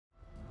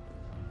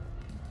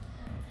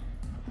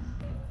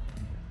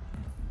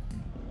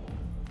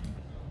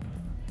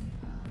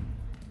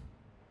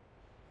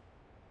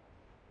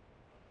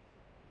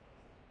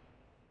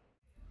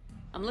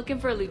I'm looking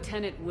for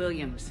Lieutenant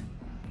Williams.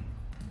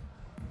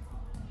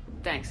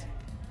 Thanks.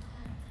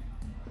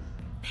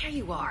 There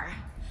you are.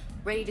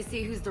 Ready to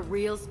see who's the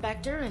real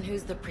Spectre and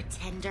who's the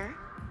pretender?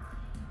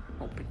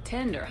 Oh,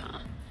 pretender, huh?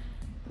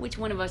 Which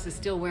one of us is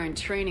still wearing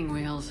training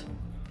wheels?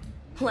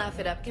 Laugh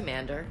it up,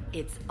 Commander.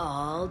 It's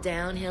all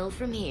downhill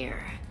from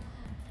here.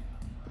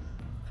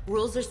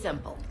 Rules are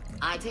simple.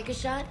 I take a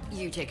shot,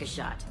 you take a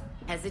shot.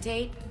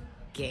 Hesitate,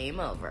 game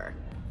over.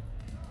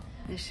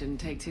 This shouldn't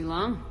take too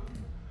long.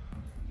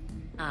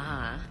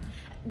 Uh-huh.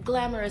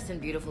 Glamorous and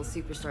beautiful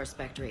superstar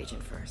Spectre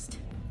agent first.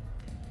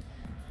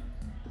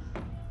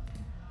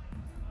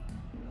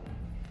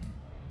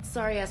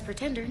 Sorry-ass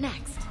pretender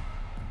next.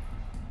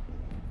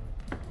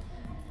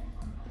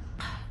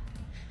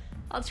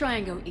 I'll try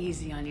and go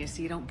easy on you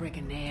so you don't break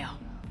a nail,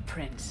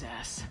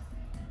 princess.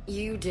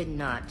 You did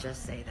not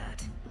just say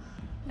that.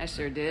 I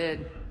sure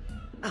did.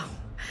 Oh,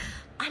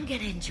 I'm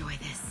gonna enjoy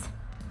this.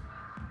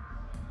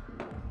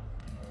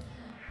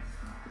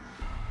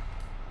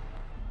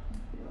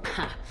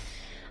 Ha.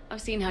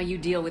 I've seen how you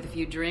deal with a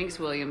few drinks,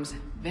 Williams.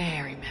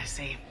 Very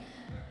messy.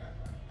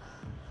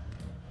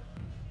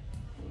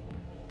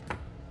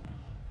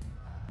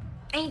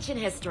 Ancient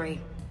history.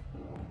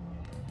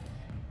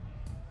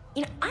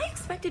 You know, I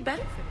expected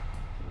better from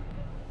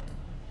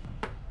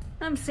you.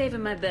 I'm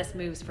saving my best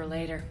moves for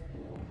later.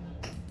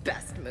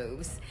 Best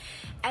moves.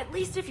 At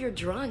least if you're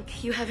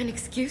drunk, you have an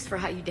excuse for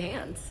how you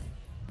dance.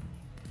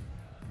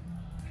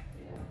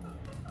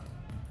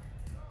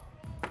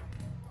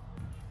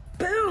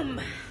 Boom!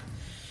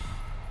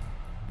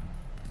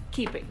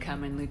 Keep it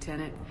coming,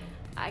 Lieutenant.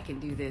 I can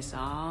do this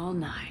all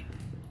night.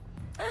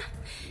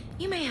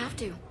 You may have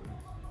to.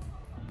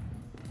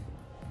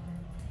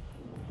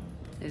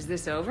 Is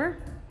this over?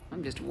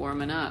 I'm just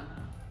warming up.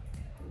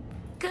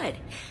 Good.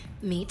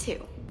 Me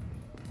too.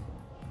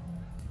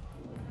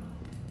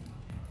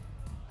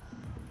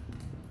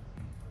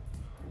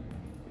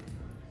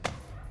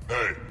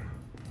 Hey,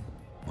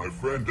 my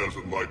friend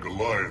doesn't like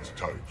alliance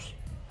types.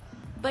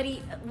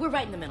 Buddy, we're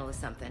right in the middle of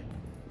something.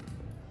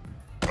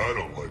 I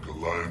don't like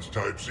alliance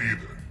types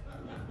either.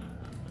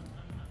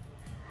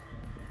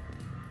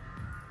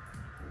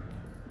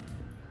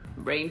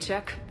 Brain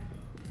check?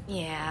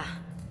 Yeah.